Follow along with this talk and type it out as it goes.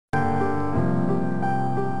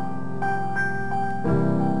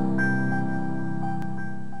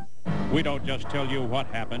We don't just tell you what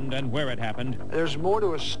happened and where it happened. There's more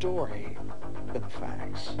to a story than the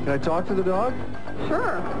facts. Can I talk to the dog?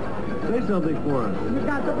 Sure. Say something for us. You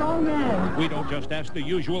got the wrong man. We don't just ask the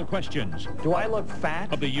usual questions Do I look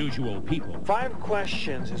fat? of the usual people. 5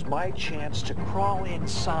 questions is my chance to crawl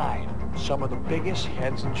inside some of the biggest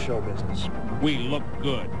heads in show business. We look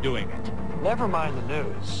good doing it. Never mind the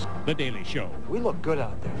news. The Daily Show. We look good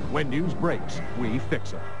out there. When news breaks, we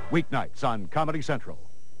fix it. Weeknights on Comedy Central.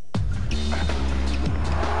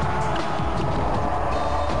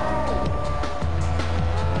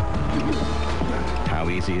 How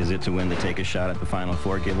easy is it to win the Take a Shot at the Final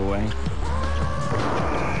Four giveaway?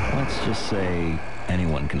 Let's just say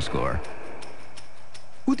anyone can score.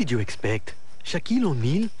 Who did you expect? Shaquille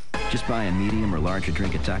O'Neal? Just buy a medium or larger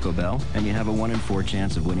drink at Taco Bell, and you have a 1 in 4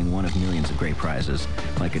 chance of winning one of millions of great prizes,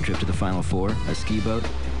 like a trip to the Final Four, a ski boat,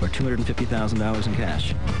 or $250,000 in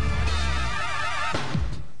cash.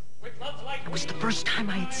 It was the first time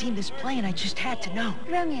I had seen this play, and I just had to know.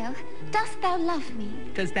 Romeo, dost thou love me?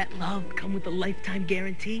 Does that love come with a lifetime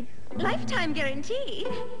guarantee? Lifetime guarantee?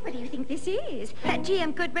 What do you think this is? That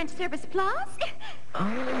GM Good Rent Service Plus?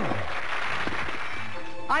 Oh.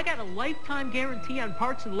 I got a lifetime guarantee on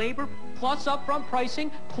parts and labor, plus upfront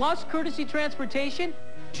pricing, plus courtesy transportation.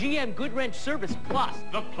 GM Good Rent Service Plus.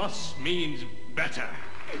 The plus means better.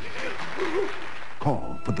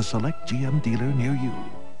 Call for the select GM dealer near you.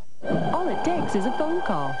 All it takes is a phone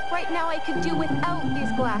call. Right now I could do without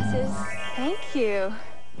these glasses. Thank you.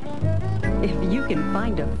 If you can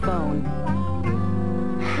find a phone,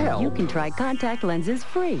 Hell. you can try contact lenses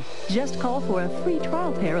free. Just call for a free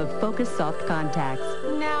trial pair of Focus Soft contacts.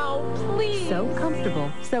 Now, please. So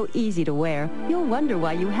comfortable, so easy to wear, you'll wonder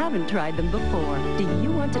why you haven't tried them before. Do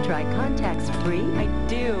you want to try contacts free? I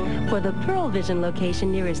do. For the Pearl Vision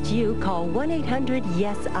location nearest you, call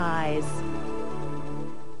 1-800-YES-EYES.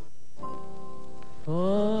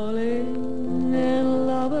 Falling in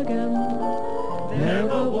love again.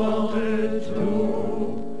 Never wanted to.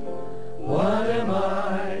 What am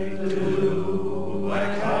I to do? I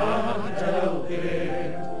can't help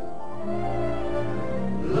it.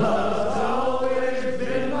 Love's always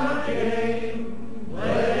been my game.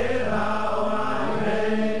 Play it how I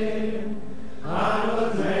may. I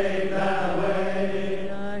was made that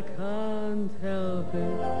way. I can't help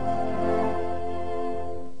it.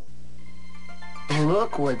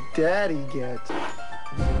 Look what Daddy gets.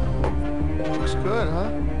 Looks good,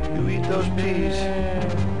 huh? You eat those peas.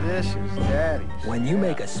 This is Daddy's. When you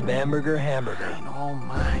make a Spamburger hamburger, And all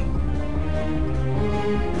mine.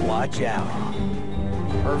 watch out.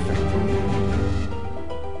 Perfect.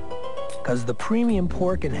 Because the premium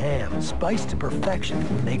pork and ham, spiced to perfection,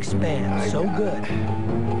 makes Spam so good,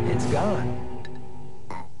 it's gone.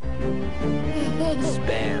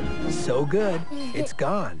 Spam, so good, it's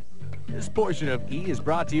gone. This portion of E is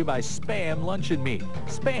brought to you by Spam Luncheon Meat.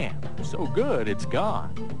 Spam, so good it's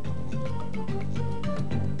gone.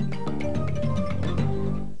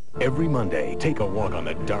 Every Monday, take a walk on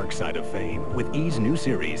the dark side of fame with E's new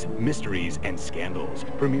series, Mysteries and Scandals.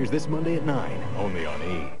 Premieres this Monday at 9, only on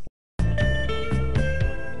E.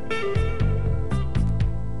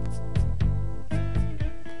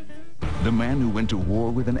 The man who went to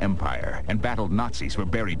war with an empire and battled Nazis for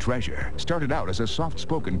buried treasure started out as a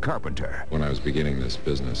soft-spoken carpenter. When I was beginning this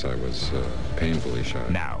business, I was painfully shy.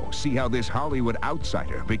 Now, see how this Hollywood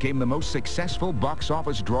outsider became the most successful box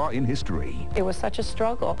office draw in history. It was such a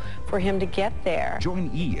struggle for him to get there.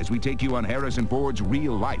 Join E as we take you on Harrison Ford's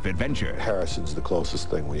real-life adventure. Harrison's the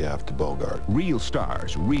closest thing we have to Bogart. Real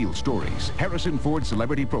stars, real stories. Harrison Ford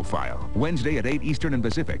Celebrity Profile. Wednesday at 8 Eastern and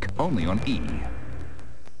Pacific, only on E.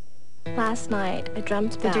 Last night, I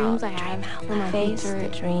dreamt about the dreams I have for my future, a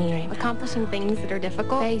dream. accomplishing things that are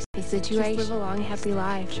difficult. Face the situation. Just live a long, happy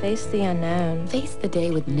life. Face the unknown. Face the day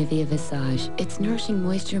with Nivea Visage. Its nourishing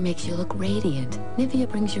moisture makes you look radiant. Nivea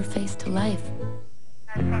brings your face to life.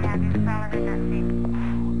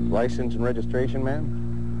 License and registration,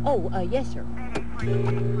 ma'am? Oh, yes, sir.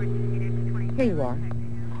 Here you are.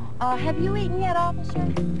 Have you eaten yet,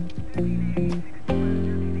 officer?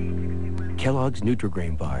 Kellogg's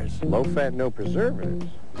Nutri-Grain bars. Low fat, no preservatives. Is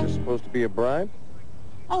this supposed to be a bribe?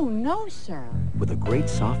 Oh, no, sir. With a great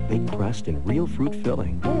soft baked crust and real fruit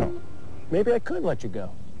filling. Oh, maybe I could let you go.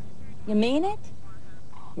 You mean it?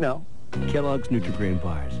 No. Kellogg's Nutri-Grain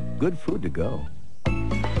bars. Good food to go.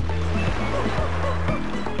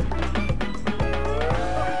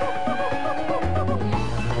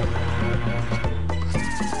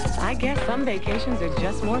 I guess some vacations are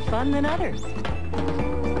just more fun than others.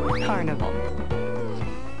 Carnival.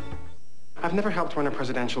 I I've never helped run a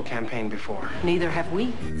presidential campaign before. Neither have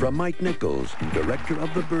we. From Mike Nichols, director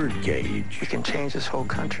of The Birdcage. We can change this whole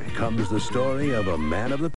country. Comes the story of a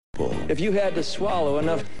man of the people. If you had to swallow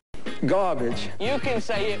enough garbage, you can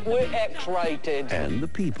say it, we're X-rated. And the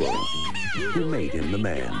people who made him the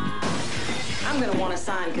man. I'm gonna want a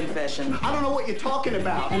signed confession. I don't know what you're talking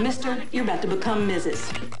about. And mister, you're about to become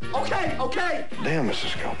Mrs. Okay, okay. Damn, this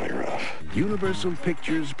is gonna be rough. Universal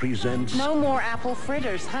Pictures presents... No more apple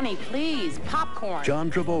fritters, honey, please. Popcorn. John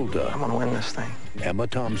Travolta. I'm gonna win this thing. Emma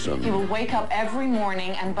Thompson. He will wake up every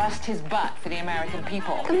morning and bust his butt for the American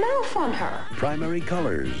people. The mouth on her. Primary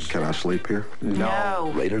Colors. Can I sleep here?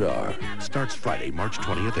 No. Rated R. Starts Friday, March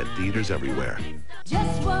 20th at theaters everywhere.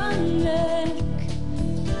 Just one look.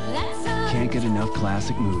 That's all. Can't get enough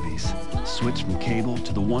classic movies. Switch from cable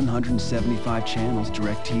to the 175 channels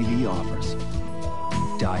DirecTV offers.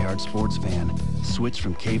 Die-hard sports fan, switch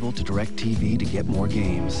from cable to DirecTV to get more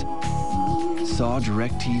games. Saw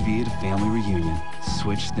DirecTV at a family reunion.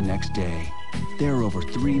 Switch the next day. There are over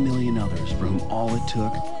 3 million others for whom all it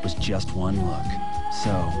took was just one look.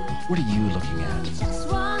 So, what are you looking at? Just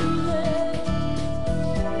one look.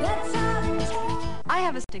 That's all it takes. I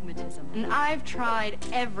have astigmatism, and I've tried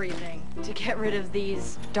everything to get rid of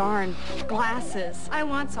these darn glasses. I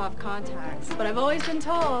want soft contacts, but I've always been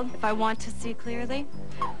told if I want to see clearly,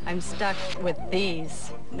 I'm stuck with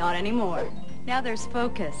these. Not anymore. Now there's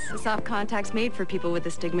Focus, the soft contacts made for people with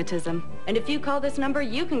astigmatism. And if you call this number,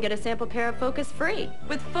 you can get a sample pair of Focus free.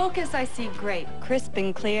 With Focus, I see great, crisp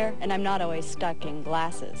and clear, and I'm not always stuck in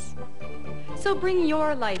glasses. So bring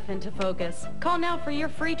your life into focus. Call now for your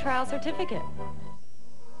free trial certificate.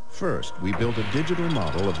 First, we built a digital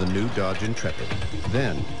model of the new Dodge Intrepid.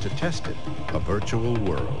 Then, to test it, a virtual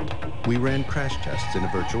world. We ran crash tests in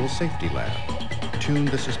a virtual safety lab, tuned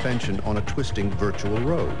the suspension on a twisting virtual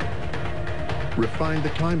road, refined the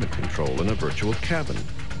climate control in a virtual cabin.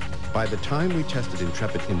 By the time we tested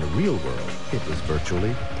Intrepid in the real world, it was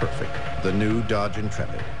virtually perfect. The new Dodge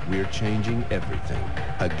Intrepid. We're changing everything.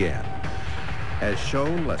 Again. As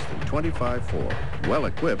shown, less than 25.4.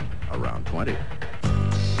 Well-equipped, around 20.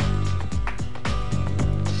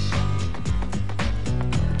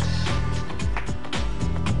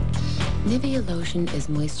 Nivea lotion is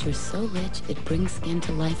moisture so rich it brings skin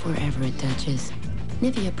to life wherever it touches.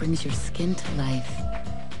 Nivea brings your skin to life.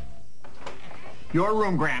 Your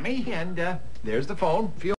room, Grammy, and there's the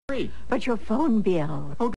phone. Feel free. But your phone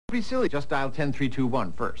bill. Oh, don't be silly. Just dial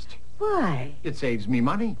 10321 first. Why? It saves me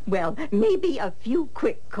money. Well, maybe a few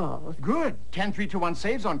quick calls. Good. 10321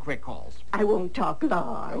 saves on quick calls. I won't talk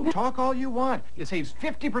long. Oh, talk all you want. It saves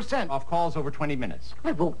 50% off calls over 20 minutes.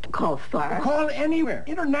 I won't call far. Call anywhere.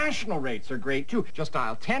 International rates are great, too. Just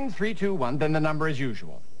dial 10321, then the number as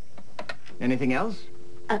usual. Anything else?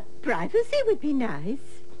 Privacy would be nice.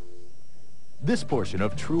 This portion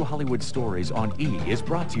of True Hollywood Stories on E is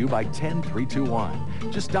brought to you by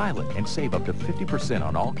 10321. Just dial it and save up to 50%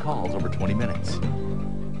 on all calls over 20 minutes.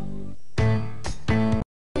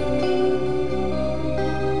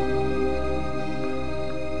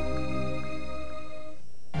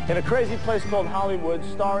 In a crazy place called Hollywood,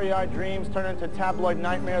 starry-eyed dreams turn into tabloid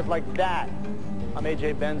nightmares like that. I'm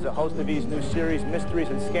A.J. Benza, host of E's new series, Mysteries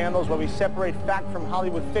and Scandals, where we separate fact from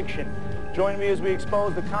Hollywood fiction. Join me as we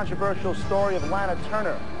expose the controversial story of Lana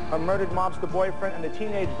Turner, her murdered mobster boyfriend, and the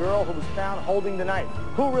teenage girl who was found holding the knife.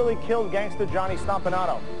 Who really killed gangster Johnny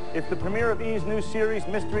Stompanato? It's the premiere of E's new series,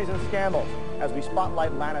 Mysteries and Scandals, as we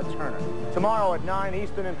spotlight Lana Turner. Tomorrow at 9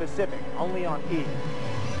 Eastern and Pacific, only on E.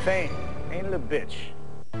 Fame, ain't it a bitch?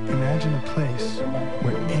 Imagine a place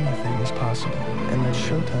where anything is possible, and let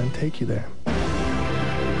Showtime take you there.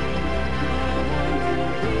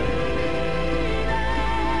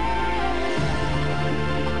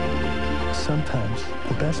 Sometimes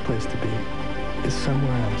the best place to be is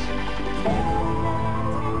somewhere else.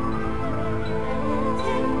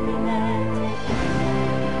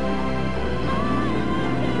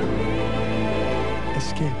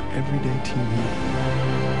 Escape everyday TV.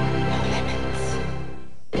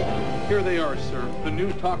 Here they are, sir. The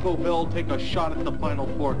new Taco Bell Take a Shot at the Final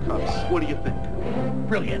Four cups. What do you think?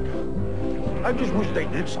 Brilliant. I just wish they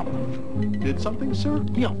did something. Did something, sir?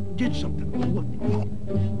 Yeah, did something.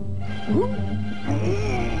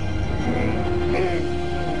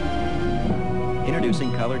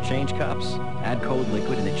 Introducing Color Change Cups. Add cold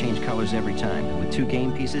liquid and it changes colors every time. And with 2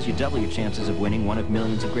 game pieces, you double your chances of winning one of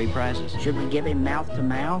millions of great prizes. Should we give him mouth to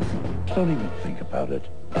mouth? Don't even think about it.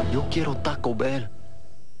 Yo quiero Taco Bell.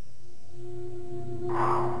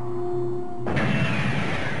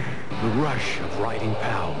 The rush of riding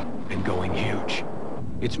POW and going huge.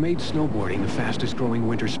 It's made snowboarding the fastest growing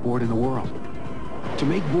winter sport in the world. To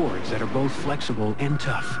make boards that are both flexible and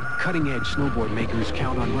tough, cutting-edge snowboard makers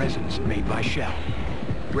count on resins made by Shell.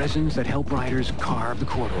 Resins that help riders carve the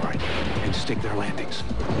corduroy and stick their landings.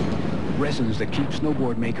 Resins that keep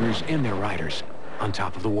snowboard makers and their riders on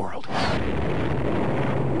top of the world.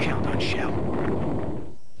 Count on Shell.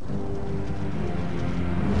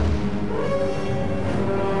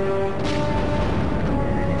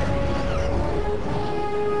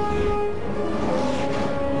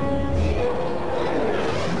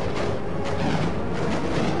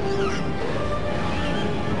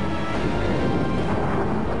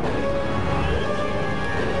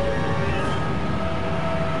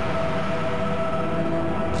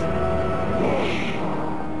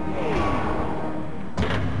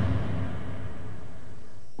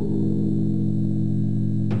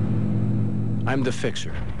 I'm the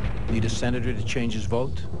fixer. Need a senator to change his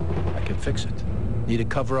vote? I can fix it. Need to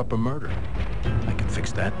cover up a murder? I can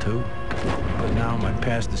fix that too. But now my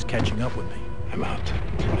past is catching up with me. I'm out.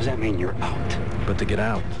 What does that mean, you're out? But to get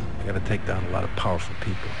out, I gotta take down a lot of powerful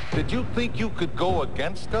people. Did you think you could go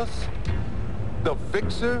against us? The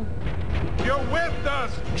Fixer? You're with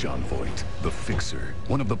us! John Voight, The Fixer,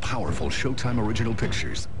 one of the powerful Showtime original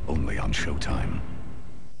pictures, only on Showtime.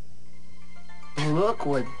 Look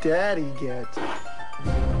what Daddy gets.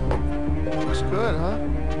 Looks good, huh?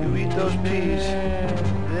 You eat those peas.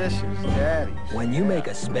 This is Daddy's. When you make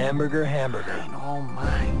a Spamburger hamburger, Ain't all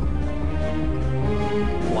mine.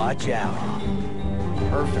 watch out.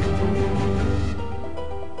 Perfect.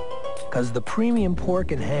 Because the premium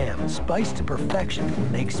pork and ham, spiced to perfection,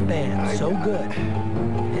 makes Spam so good,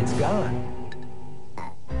 it's gone.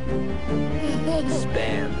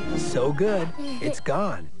 Spam, so good, it's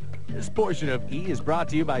gone. This portion of E is brought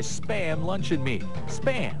to you by Spam Luncheon Meat.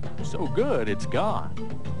 Spam, so good it's gone.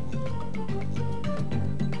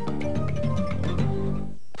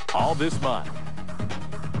 All this month,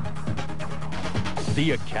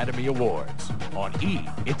 the Academy Awards. On E,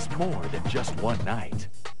 it's more than just one night.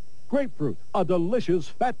 Grapefruit, a delicious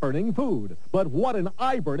fat-burning food. But what an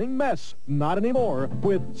eye-burning mess. Not anymore.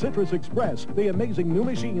 With Citrus Express, the amazing new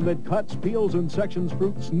machine that cuts, peels, and sections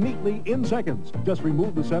fruits neatly in seconds. Just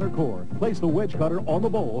remove the center core, place the wedge cutter on the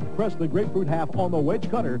bowl, press the grapefruit half on the wedge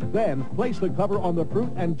cutter, then place the cover on the fruit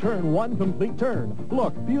and turn one complete turn.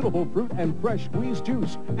 Look, beautiful fruit and fresh squeezed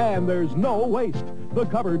juice. And there's no waste. The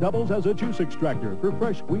cover doubles as a juice extractor for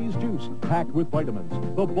fresh squeezed juice, packed with vitamins.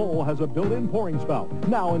 The bowl has a built-in pouring spout.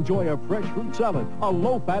 Now enjoy a fresh fruit salad, a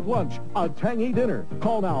low-fat lunch, a tangy dinner.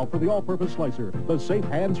 Call now for the all-purpose slicer, the safe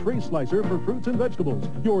hands-free slicer for fruits and vegetables.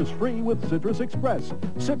 Yours free with Citrus Express.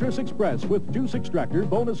 Citrus Express with juice extractor,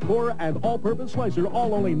 bonus core, and all-purpose slicer,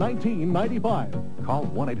 all only $19.95. Call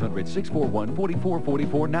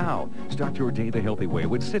 1-800-641-4444 now. Start your day the healthy way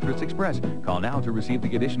with Citrus Express. Call now to receive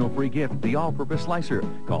the additional free gift, the all-purpose slicer.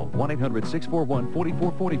 Call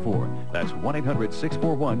 1-800-641-4444. That's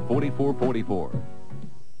 1-800-641-4444.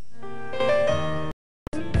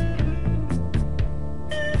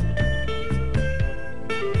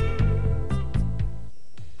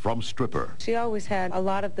 From stripper She always had a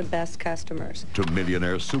lot of the best customers. to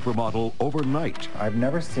millionaire supermodel overnight, I've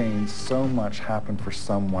never seen so much happen for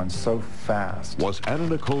someone so fast. was Anna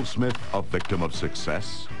Nicole Smith a victim of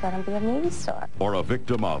success Gonna be a movie star. or a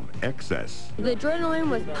victim of excess? The adrenaline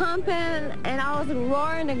was pumping, and I was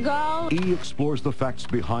roaring to go. E explores the facts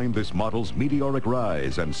behind this model's meteoric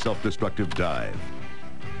rise and self-destructive dive.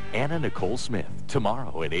 Anna Nicole Smith,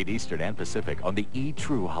 tomorrow at 8 Eastern and Pacific on the E!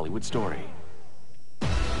 True Hollywood Story.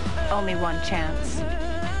 Only one chance.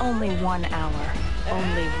 Only 1 hour.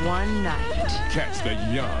 Only one night. Catch the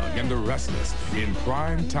young and the restless in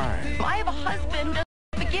prime time. I have a husband who doesn't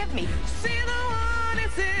forgive me. See the one,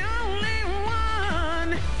 it's the only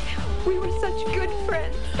one. We were such good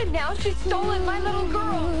friends, and now she's stolen my little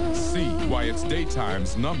girl. See why it's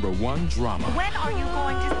daytime's #1 drama. When are you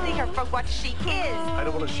going to see her for what she is? I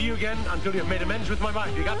don't want to see you again until you've made amends with my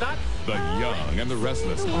wife. You got that? The Young and the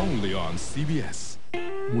Restless, only on CBS.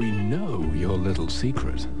 We know your little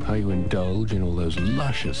secret, how you indulge in all those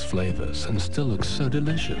luscious flavors and still look so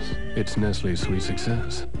delicious. It's Nestle's Sweet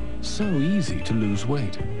Success. So easy to lose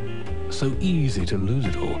weight. So easy to lose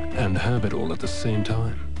it all and have it all at the same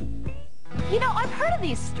time. You know, I've heard of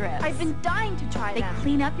these strips. I've been dying to try them. They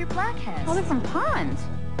clean up your blackheads. Oh, they're from Pond's.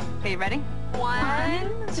 Okay, you ready? 1,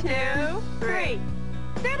 2, 3.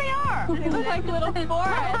 There they are. They look like little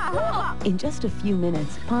forests. In just a few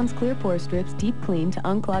minutes, Pond's Clear Pore Strips deep clean to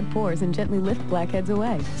unclog pores and gently lift blackheads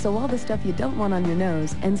away. So all the stuff you don't want on your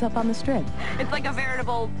nose ends up on the strip. It's like a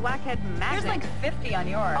veritable blackhead magic. There's like 50 on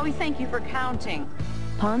yours. Oh, thank you for counting.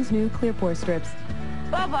 Pond's new Clear Pore Strips.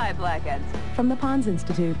 Bye-bye, blackheads. From the Pond's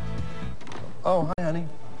Institute. Oh, hi, honey.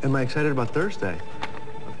 Am I excited about Thursday?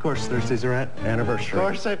 Of course, Thursdays are at anniversary. Of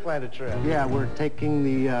course I planned a trip. Yeah, we're taking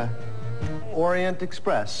the Orient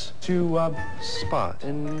Express to Spot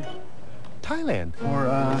in Thailand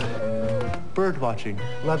for bird watching.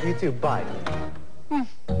 Love you too. Bye.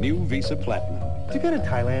 New Visa Platinum. Did you go to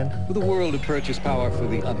Thailand? With a world of purchase power for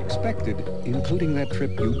the unexpected, including that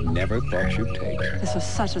trip you never thought you'd take. This was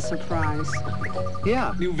such a surprise.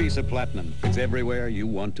 Yeah, New Visa Platinum. It's everywhere you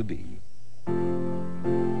want to be.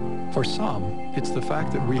 For some, it's the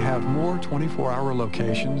fact that we have more 24-hour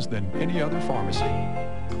locations than any other pharmacy.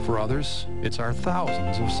 For others, it's our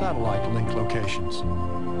thousands of satellite-linked locations.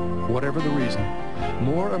 Whatever the reason,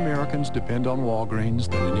 more Americans depend on Walgreens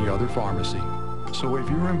than any other pharmacy. So if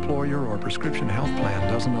your employer or prescription health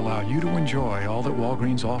plan doesn't allow you to enjoy all that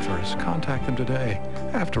Walgreens offers, contact them today.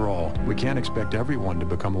 After all, we can't expect everyone to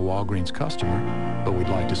become a Walgreens customer, but we'd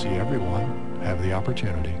like to see everyone have the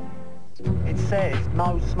opportunity. It says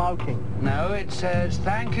no smoking. No, it says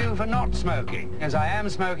thank you for not smoking. As I am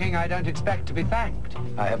smoking, I don't expect to be thanked.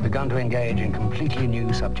 I have begun to engage in completely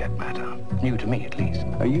new subject matter. New to me, at least.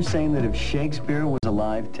 Are you saying that if Shakespeare was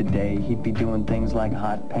alive today, he'd be doing things like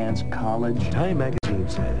Hot Pants College? Time magazine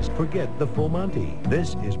says, forget the Full Monty.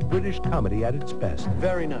 This is British comedy at its best.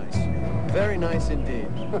 Very nice. Very nice indeed.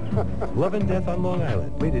 Love and Death on Long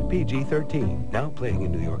Island, rated PG-13. Now playing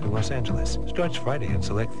in New York and Los Angeles. Starts Friday in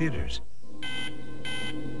select theaters.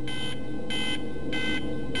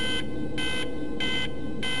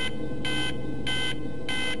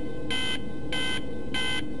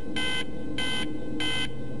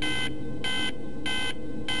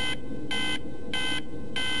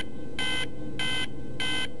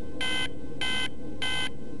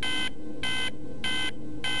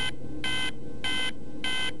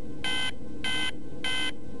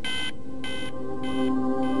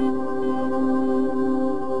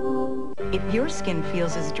 If your skin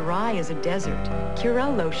feels as dry as a desert,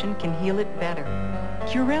 Curel lotion can heal it better.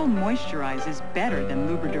 Curel moisturizes better than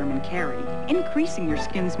Lubriderm and Carry, increasing your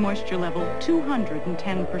skin's moisture level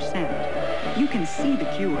 210%. You can see the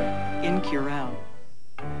cure in Curel.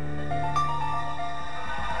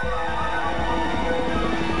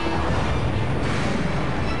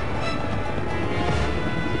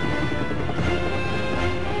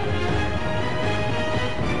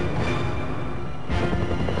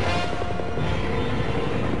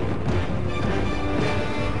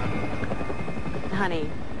 Honey,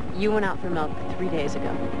 you went out for milk 3 days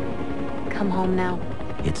ago. Come home now.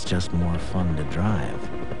 It's just more fun to drive.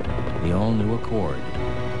 The all-new Accord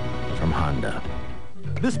from Honda.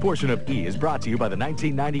 This portion of E is brought to you by the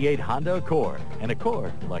 1998 Honda Accord, an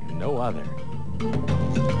Accord like no other.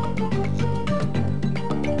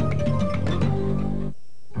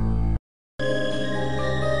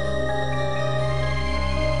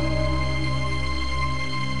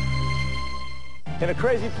 In a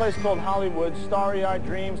crazy place called Hollywood, starry-eyed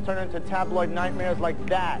dreams turn into tabloid nightmares like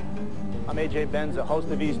that. I'm AJ Benza, host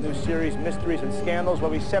of E's new series, Mysteries and Scandals,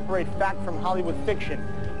 where we separate fact from Hollywood fiction.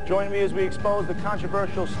 Join me as we expose the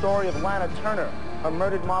controversial story of Lana Turner, her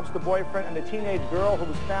murdered mobster boyfriend, and the teenage girl who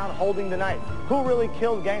was found holding the knife. Who really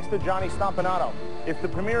killed gangster Johnny Stompanato? It's the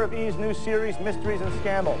premiere of E's new series, Mysteries and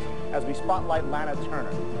Scandals, as we spotlight Lana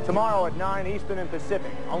Turner. Tomorrow at 9 Eastern and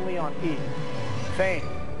Pacific, only on E. Fame,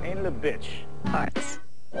 ain't it a bitch? Parts.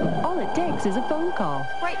 All it takes is a phone call.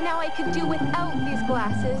 Right now I could do without these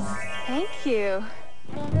glasses. Thank you.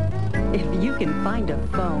 If you can find a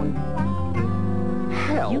phone,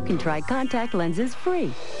 Help. you can try contact lenses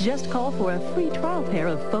free. Just call for a free trial pair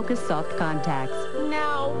of Focus Soft contacts.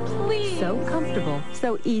 Now, please. So comfortable,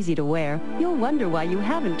 so easy to wear, you'll wonder why you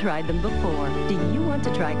haven't tried them before. Do you want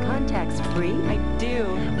to try contacts free? I do.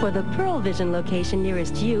 For the Pearl Vision location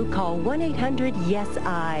nearest you, call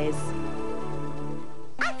 1-800-YES-EYES.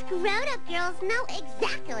 Us grown-up girls know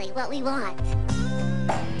exactly what we want.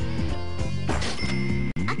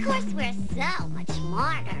 Of course, we're so much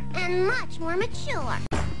smarter and much more mature.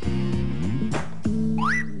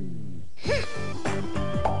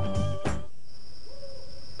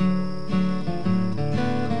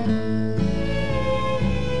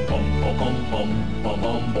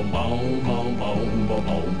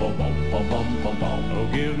 Oh,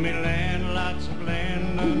 give me land, lots of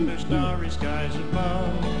land under starry skies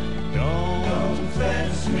above. Don't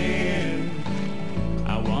fence me in.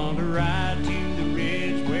 I want to ride to the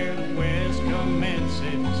ridge where the west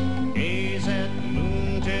commences. Gaze at the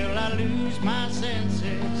moon till I lose my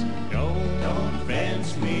senses. Don't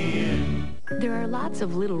fence me in. There are lots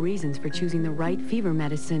of little reasons for choosing the right fever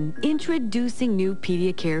medicine. Introducing new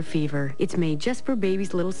PediaCare Fever. It's made just for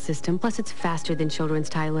baby's little system, plus it's faster than children's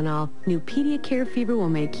Tylenol. New PediaCare Fever will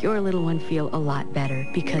make your little one feel a lot better.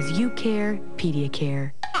 Because you care,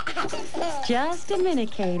 PediaCare. Just a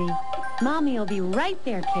minute, Katie. Mommy will be right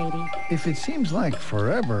there, Katie. If it seems like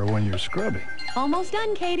forever when you're scrubbing, Almost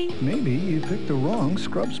done, Katie. maybe you picked the wrong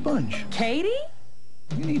scrub sponge. Katie?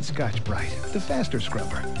 You need Scotch-Brite, the faster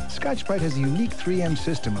scrubber. Scotch-Brite has a unique 3M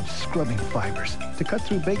system of scrubbing fibers to cut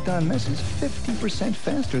through baked-on messes 50%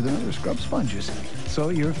 faster than other scrub sponges. So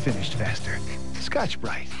you're finished faster.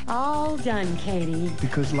 Scotch-Brite. All done, Katie.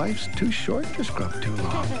 Because life's too short to scrub too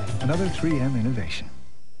long. Another 3M innovation.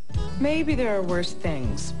 Maybe there are worse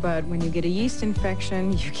things, but when you get a yeast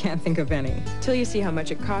infection, you can't think of any, till you see how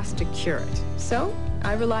much it costs to cure it. So,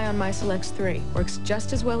 I rely on Mycelex 3. Works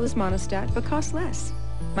just as well as Monostat, but costs less.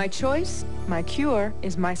 My choice, my cure,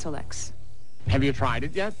 is Mycelex. Have you tried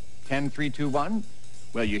it yet? 10321?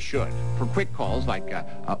 Well, you should. For quick calls like,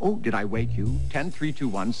 oh, did I wake you?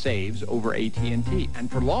 10321 saves over AT&T.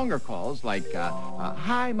 And for longer calls like,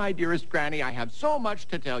 hi, my dearest Granny, I have so much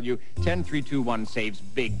to tell you. 10321 saves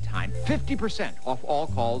big time. 50% off all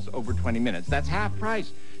calls over 20 minutes. That's half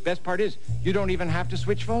price. Best part is, you don't even have to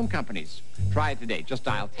switch phone companies. Try it today. Just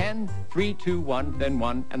dial 10321, then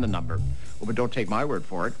 1 and the number. Oh, but don't take my word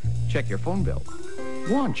for it. Check your phone bill.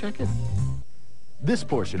 Go on, check it. This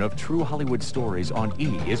portion of True Hollywood Stories on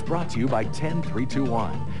E is brought to you by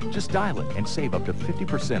 10321. Just dial it and save up to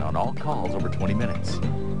 50% on all calls over 20 minutes.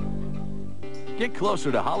 Get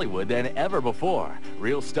closer to Hollywood than ever before.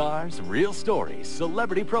 Real stars, real stories,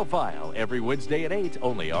 Celebrity Profile, every Wednesday at 8,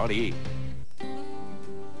 only on E.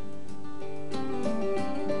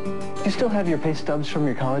 You still have your pay stubs from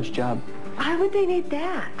your college job? Why would they need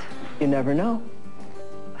that? You never know.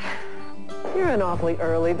 You're in awfully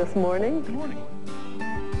early this morning. Good morning.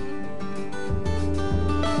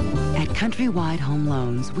 At Countrywide Home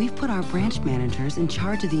Loans, we've put our branch managers in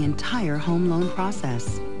charge of the entire home loan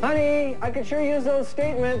process. Honey, I could sure use those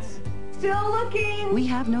statements. Still looking. We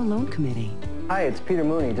have no loan committee. Hi, it's Peter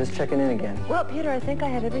Mooney, just checking in again. Well, Peter, I think I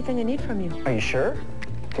have everything I need from you. Are you sure?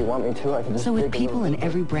 If you want me to, I can just... So with people in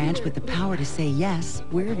every branch with the power to say yes,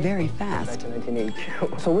 we're very Back fast. to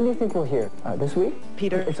 1982. So when do you think we'll hear? This week?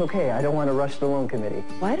 Peter. It's okay. I don't want to rush the loan committee.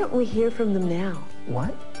 Why don't we hear from them now?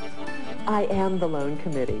 What? I am the loan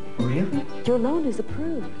committee. Really? Your loan is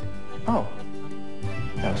approved. Oh.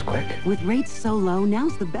 That was quick. With rates so low,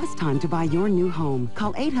 now's the best time to buy your new home.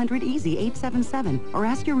 Call 800-EASY-877 or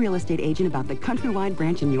ask your real estate agent about the Countrywide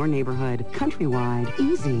branch in your neighborhood. Countrywide.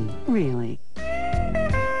 Easy. Really.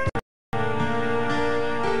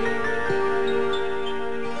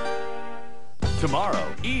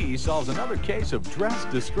 Tomorrow, E solves another case of dress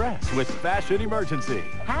distress with Fashion Emergency.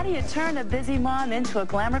 How do you turn a busy mom into a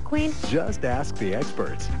glamour queen? Just ask the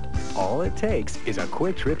experts. All it takes is a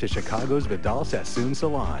quick trip to Chicago's Vidal Sassoon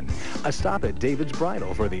Salon, a stop at David's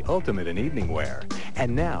Bridal for the ultimate in evening wear,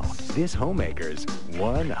 and now, this homemaker's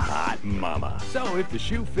one hot mama. So if the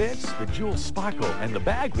shoe fits, the jewels sparkle, and the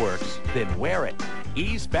bag works, then wear it.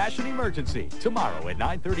 E's Fashion Emergency, tomorrow at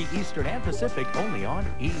 9:30 Eastern and Pacific, only on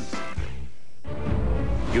E.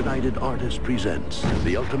 United Artists presents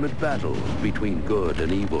the ultimate battle between good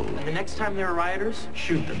and evil. The next time there are rioters,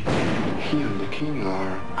 shoot them. He and the king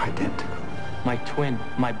are identical. My twin,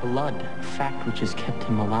 my blood, fact which has kept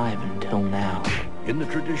him alive until now. In the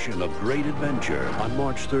tradition of great adventure, on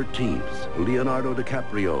March 13th, Leonardo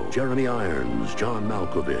DiCaprio, Jeremy Irons, John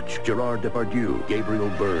Malkovich, Gerard Depardieu, Gabriel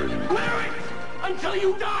Byrne. Larry! Until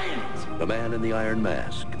you die in it! The Man in the Iron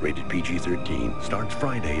Mask, rated PG-13, starts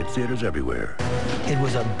Friday at theaters everywhere. It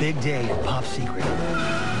was a big day at Pop Secret.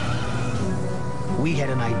 We had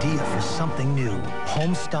an idea for something new.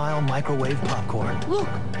 Home-style microwave popcorn. Look,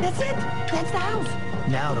 that's it. That's the house.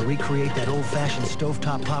 Now, to recreate that old-fashioned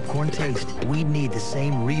stovetop popcorn taste, we'd need the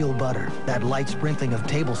same real butter, that light sprinkling of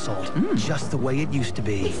table salt, just the way it used to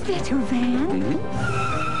be. Is that your van?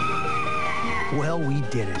 Well, we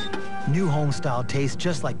did it. New home-style taste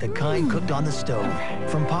just like the kind cooked on the stove.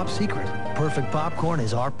 From Pop Secret, perfect popcorn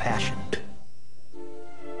is our passion.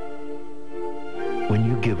 When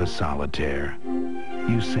you give a solitaire,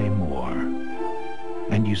 you say more.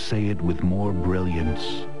 And you say it with more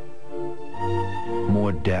brilliance,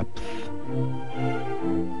 more depth,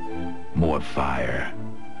 more fire.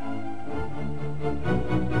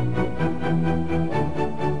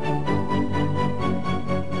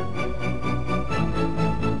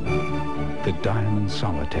 The Diamond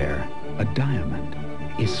Solitaire. A diamond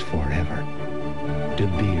is forever. De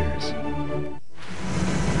Beers.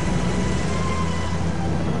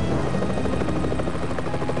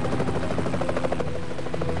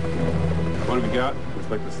 What have you got?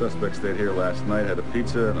 Looks like the suspect stayed here last night, had a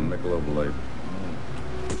pizza and a Michelob Light.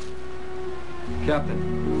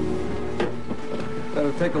 Captain,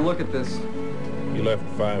 better take a look at this. You left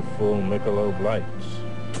 5 full Michelob Lights.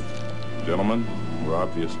 Gentlemen, we're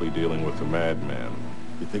obviously dealing with a madman.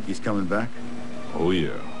 You think he's coming back? Oh,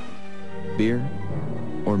 yeah. Beer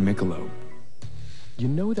or Michelob? You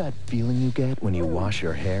know that feeling you get when you wash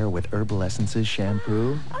your hair with Herbal Essences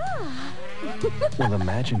shampoo? Well,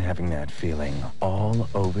 imagine having that feeling all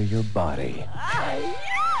over your body.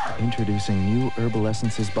 Introducing new Herbal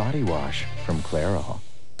Essences body wash from Clairol.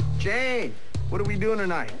 Jane, what are we doing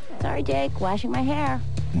tonight? Sorry, Jake. Washing my hair.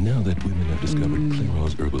 Now that women have discovered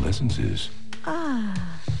Clairol's Herbal Essences,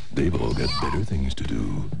 they've all got better things to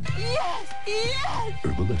do. Yes! Yes!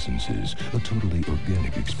 Herbal Essences, a totally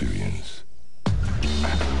organic experience.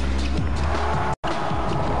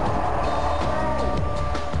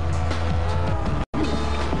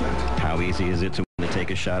 How easy is it to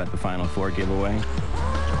take a shot at the Final Four giveaway?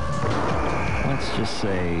 Let's just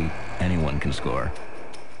say anyone can score.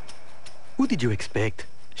 Who did you expect?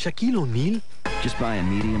 Shaquille O'Neal? Just buy a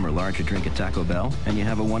medium or larger drink at Taco Bell, and you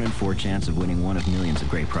have a 1 in 4 chance of winning one of millions of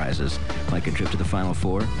great prizes, like a trip to the Final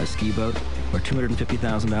Four, a ski boat, or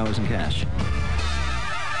 $250,000 in cash.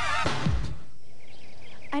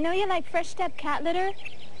 I know you like Fresh Step cat litter,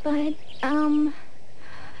 but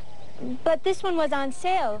this one was on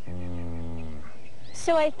sale.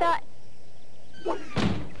 So I thought...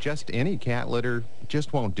 Just any cat litter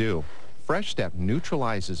just won't do. Fresh Step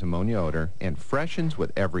neutralizes ammonia odor and freshens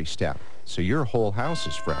with every step, so your whole house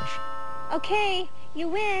is fresh. Okay, you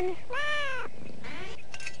win.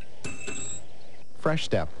 Fresh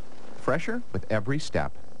Step. Fresher with every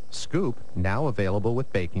step. Scoop, now available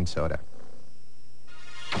with baking soda.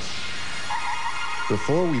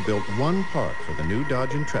 Before we built one part for the new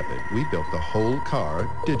Dodge Intrepid, we built the whole car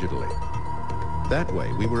digitally. That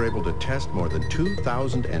way, we were able to test more than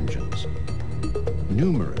 2,000 engines,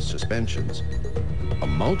 numerous suspensions, a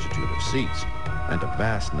multitude of seats, and a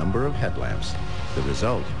vast number of headlamps. The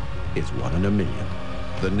result is 1 in a million.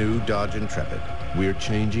 The new Dodge Intrepid. We're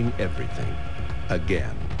changing everything.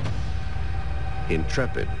 Again.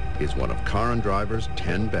 Intrepid is one of Car and Driver's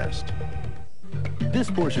 10 best.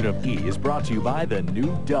 This portion of E is brought to you by the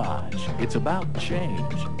new Dodge. It's about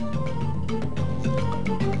change.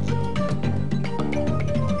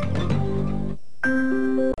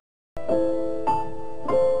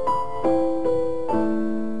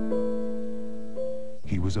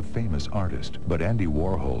 He was a famous artist, but Andy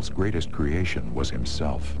Warhol's greatest creation was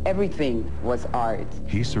himself. Everything was art.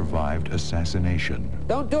 He survived assassination,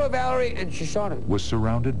 Don't do it, Valerie, and she shot him. was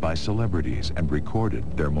surrounded by celebrities, and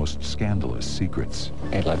recorded their most scandalous secrets.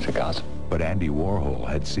 He liked to gossip. But Andy Warhol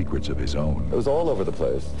had secrets of his own. It was all over the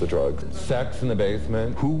place, the drugs. Sex in the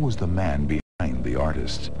basement. Who was the man behind the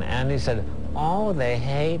artist? Andy said, oh, they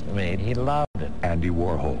hate me. He loved it. Andy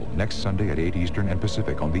Warhol, next Sunday at 8 Eastern and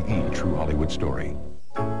Pacific on the E! True Hollywood Story.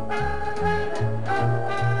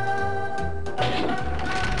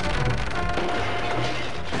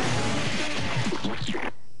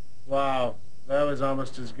 Wow, that was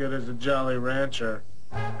almost as good as a Jolly Rancher.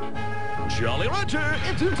 Jolly Rancher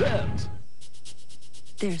into 10s.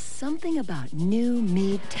 There's something about new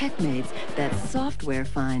Mead TechMates that software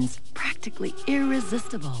finds practically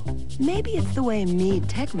irresistible. Maybe it's the way Mead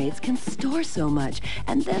TechMates can store so much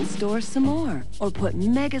and then store some more, or put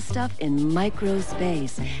mega stuff in micro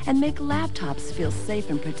space and make laptops feel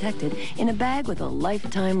safe and protected in a bag with a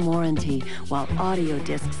lifetime warranty, while audio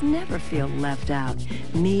discs never feel left out.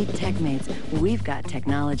 Mead TechMates, we've got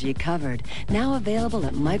technology covered. Now available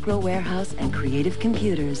at Micro Warehouse and Creative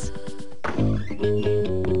Computers.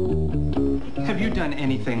 Have you done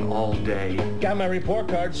anything all day? Got my report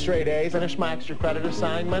card, straight A's. Finished my extra credit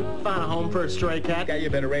assignment. Found a home for a stray cat. Got you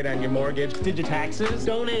a better rate on your mortgage. Did your taxes.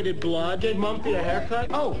 Donated blood. Gave Mumpy a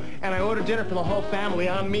haircut. Oh, and I ordered dinner for the whole family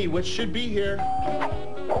on me, which should be here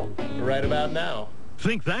right about now.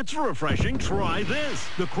 Think that's refreshing? Try this.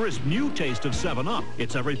 The crisp new taste of 7-Up.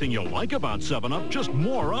 It's everything you like about 7-Up, just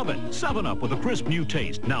more of it. 7-Up with a crisp new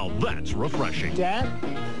taste. Now that's refreshing. Dad?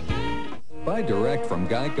 Buy direct from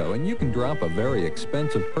Geico and you can drop a very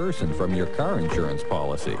expensive person from your car insurance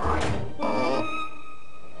policy.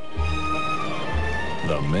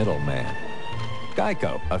 The middleman.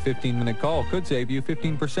 Geico, a 15-minute call could save you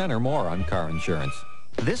 15% or more on car insurance.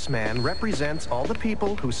 This man represents all the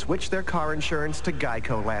people who switched their car insurance to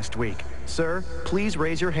Geico last week. Sir, please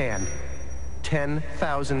raise your hand.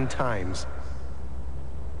 10,000 times.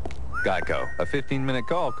 Geico, a 15-minute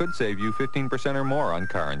call could save you 15% or more on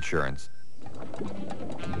car insurance.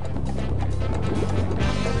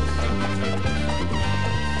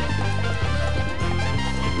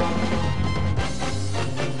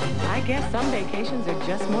 Some vacations are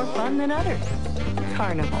just more fun than others.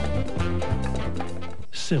 Carnival.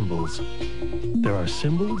 Symbols. There are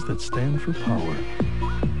symbols that stand for power,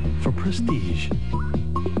 for prestige,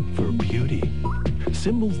 for beauty.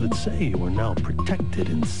 Symbols that say you are now protected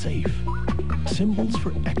and safe. Symbols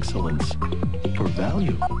for excellence, for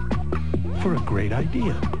value, for a great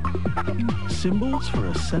idea. Symbols for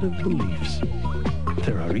a set of beliefs.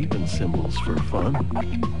 There are even symbols for fun.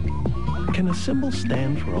 Can a symbol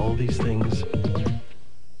stand for all these things?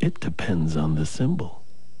 It depends on the symbol.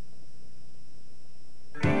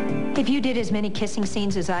 If you did as many kissing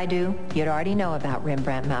scenes as I do, you'd already know about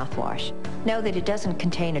Rembrandt mouthwash. Know that it doesn't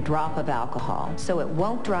contain a drop of alcohol, so it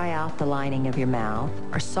won't dry out the lining of your mouth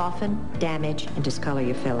or soften, damage, and discolor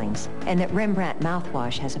your fillings. And that Rembrandt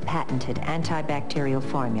mouthwash has a patented antibacterial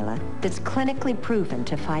formula that's clinically proven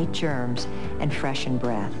to fight germs and freshen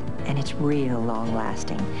breath. And it's real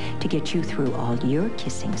long-lasting to get you through all your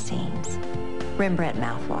kissing scenes. Rembrandt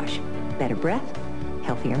mouthwash. Better breath,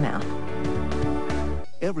 healthier mouth.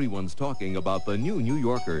 Everyone's talking about the new New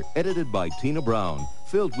Yorker, edited by Tina Brown.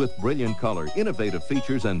 Filled with brilliant color, innovative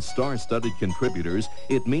features, and star-studded contributors,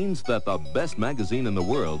 it means that the best magazine in the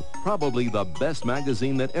world, probably the best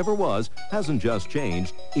magazine that ever was, hasn't just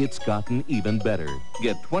changed, it's gotten even better.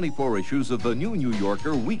 Get 24 issues of the new New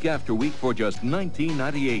Yorker week after week for just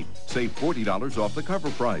 $19.98. Save $40 off the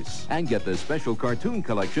cover price. And get this special cartoon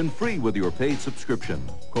collection free with your paid subscription.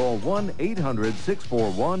 Call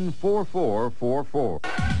 1-800-641-4444.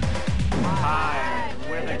 Hi,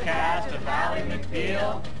 we're the cast of Ally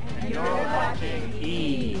McBeal, and you're watching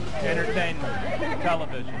E! Entertainment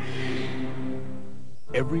Television.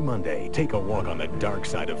 Every Monday, take a walk on the dark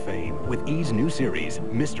side of fame with E's new series,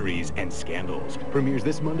 Mysteries and Scandals. Premieres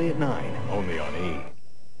this Monday at 9, only on E!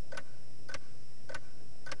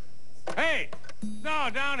 Hey! No,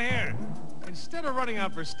 down here. Instead of running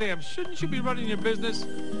out for stamps, shouldn't you be running your business?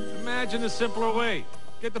 Imagine a simpler way.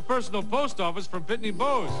 Get the personal post office from Pitney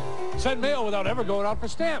Bowes. Send mail without ever going out for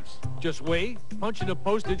stamps. Just weigh, punch in the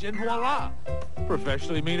postage, and voila.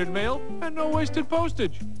 Professionally metered mail and no wasted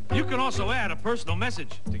postage. You can also add a personal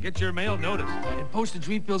message to get your mail noticed. And postage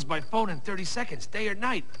refills by phone in 30 seconds, day or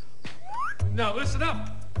night. Now listen up,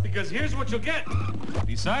 because here's what you'll get.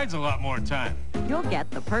 Besides a lot more time. You'll get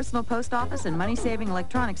the personal post office and money-saving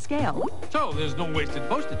electronic scale. So there's no wasted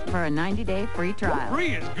postage. For a 90-day free trial.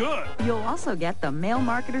 Free is good. You'll also get the mail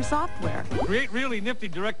marketer software. Create really nifty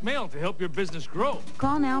direct mail to help your business grow.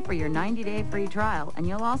 Call now for your 90-day free trial, and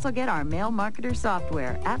you'll also get our mail marketer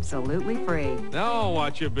software absolutely free. Now I'll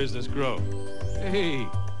watch your business grow. Hey,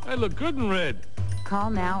 I look good in red. Call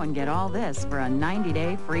now and get all this for a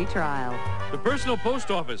 90-day free trial. The personal post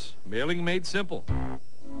office. Mailing made simple.